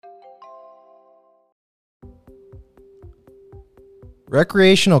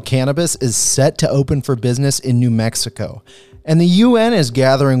Recreational cannabis is set to open for business in New Mexico, and the UN is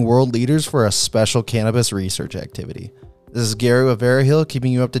gathering world leaders for a special cannabis research activity. This is Gary with Verihill,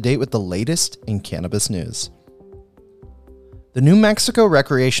 keeping you up to date with the latest in cannabis news. The New Mexico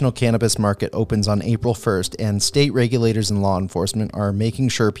recreational cannabis market opens on April 1st, and state regulators and law enforcement are making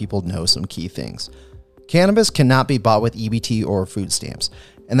sure people know some key things. Cannabis cannot be bought with EBT or food stamps,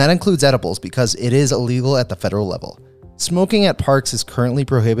 and that includes edibles because it is illegal at the federal level. Smoking at parks is currently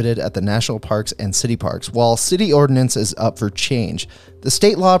prohibited at the national parks and city parks. While city ordinance is up for change, the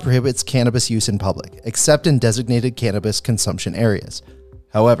state law prohibits cannabis use in public, except in designated cannabis consumption areas.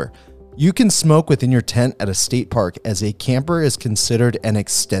 However, you can smoke within your tent at a state park, as a camper is considered an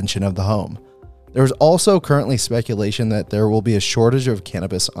extension of the home. There is also currently speculation that there will be a shortage of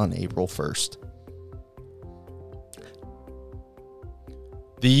cannabis on April 1st.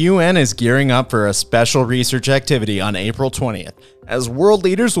 The UN is gearing up for a special research activity on April 20th, as world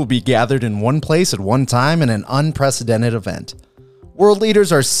leaders will be gathered in one place at one time in an unprecedented event. World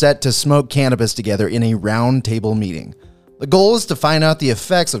leaders are set to smoke cannabis together in a round-table meeting. The goal is to find out the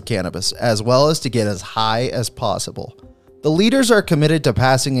effects of cannabis, as well as to get as high as possible. The leaders are committed to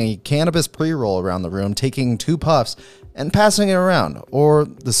passing a cannabis pre-roll around the room, taking 2 puffs and passing it around, or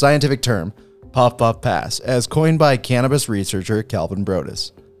the scientific term, puff, puff, pass, as coined by cannabis researcher Calvin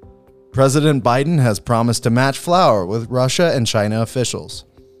Broadus. President Biden has promised to match flower with Russia and China officials.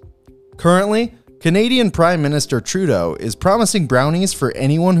 Currently, Canadian Prime Minister Trudeau is promising brownies for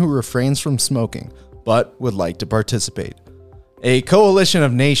anyone who refrains from smoking, but would like to participate. A coalition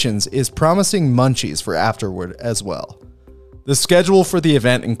of nations is promising munchies for afterward as well. The schedule for the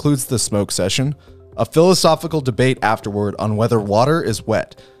event includes the smoke session, a philosophical debate afterward on whether water is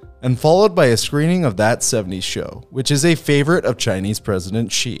wet, and followed by a screening of That 70s Show, which is a favorite of Chinese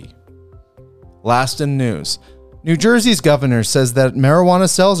President Xi. Last in news, New Jersey's governor says that marijuana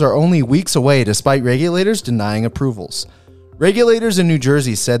sales are only weeks away despite regulators denying approvals. Regulators in New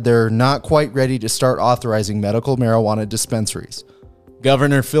Jersey said they're not quite ready to start authorizing medical marijuana dispensaries.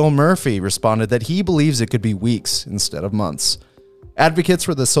 Governor Phil Murphy responded that he believes it could be weeks instead of months. Advocates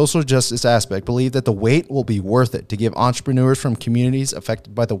for the social justice aspect believe that the wait will be worth it to give entrepreneurs from communities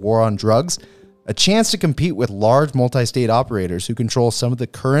affected by the war on drugs a chance to compete with large multi-state operators who control some of the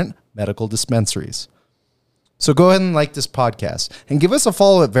current medical dispensaries. So go ahead and like this podcast and give us a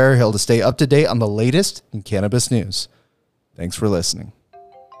follow at Verihill to stay up to date on the latest in cannabis news. Thanks for listening.